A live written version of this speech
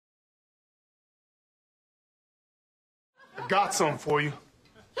got something for you.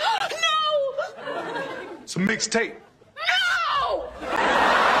 No! It's a mixtape. No!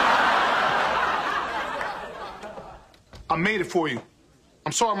 I made it for you.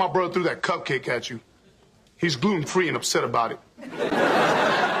 I'm sorry my brother threw that cupcake at you. He's gluten-free and upset about it.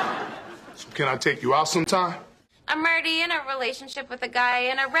 So can I take you out sometime? I'm already in a relationship with a guy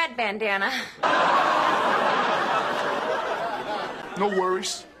in a red bandana. No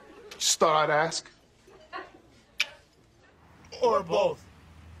worries. Just thought I'd ask. Or both.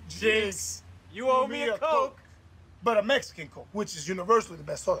 Jinx, you owe me a Coke. But a Mexican Coke, which is universally the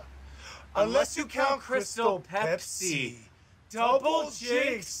best soda. Unless you count Crystal Pepsi. Double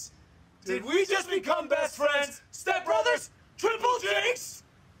jinx. Did we just become best friends? Step brothers? Triple jinx?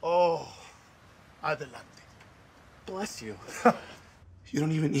 Oh, adelante. Bless you. You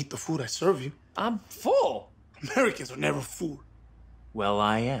don't even eat the food I serve you. I'm full. Americans are never full. Well,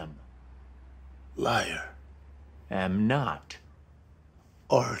 I am. Liar. Am not.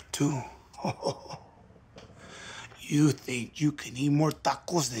 Or two. You think you can eat more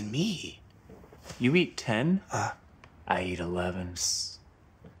tacos than me? You eat 10? I eat 11.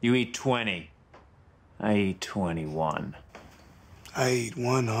 You eat 20. I eat 21. I eat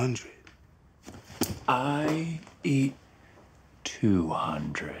 100. I eat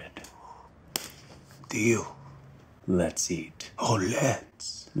 200. Deal. Let's eat. Oh,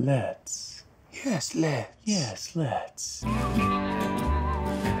 let's. Let's. Yes, let's. Yes, let's.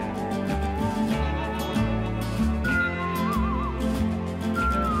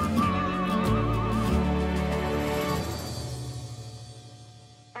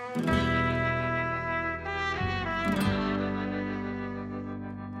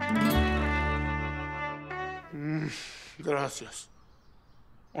 Gracias.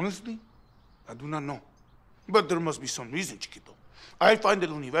 Honestly, I do not know. But there must be some reason, chiquito. I find El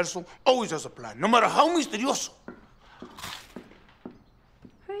Universo always has a plan, no matter how misterioso.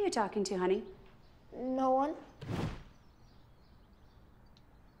 Who are you talking to, honey? No one.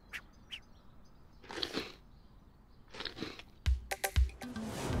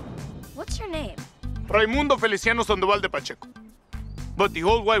 What's your name? Raimundo Feliciano Sandoval de Pacheco. But the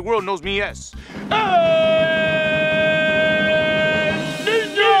whole wide world knows me as...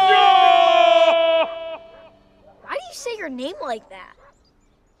 Why do you say your name like that?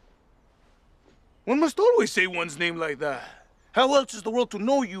 One must always say one's name like that. How else is the world to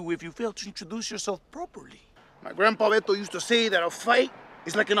know you if you fail to introduce yourself properly? My grandpa Beto used to say that a fight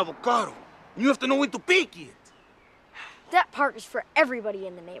is like an avocado. You have to know when to pick it. That park is for everybody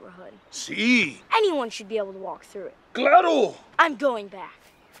in the neighborhood. Sí. Anyone should be able to walk through it. Claro. I'm going back.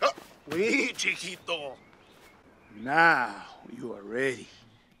 Wait, chiquito. Now you are ready.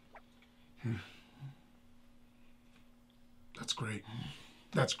 That's great.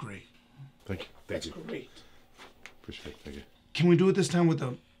 That's great. Thank you. Thank you. That's great. Appreciate it. Thank you. Can we do it this time with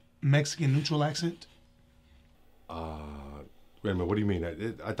a Mexican neutral accent? Wait a minute. What do you mean?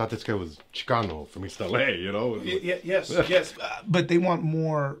 I thought this guy was Chicano from East LA, you know? Yes. But they want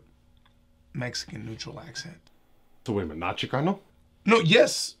more Mexican neutral accent. So wait a minute. Not Chicano? No,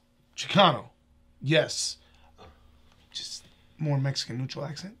 yes. Chicano. Yes. Just more Mexican neutral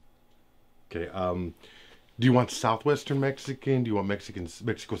accent. Okay. Do you want Southwestern Mexican? Do you want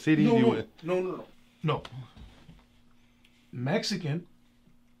Mexico City? No. Mexican,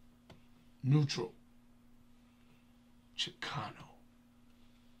 neutral, Chicano.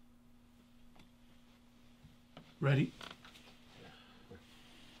 Ready?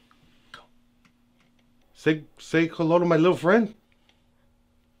 Go. Say hello to my little friend.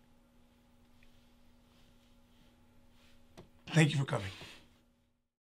 Thank you for coming.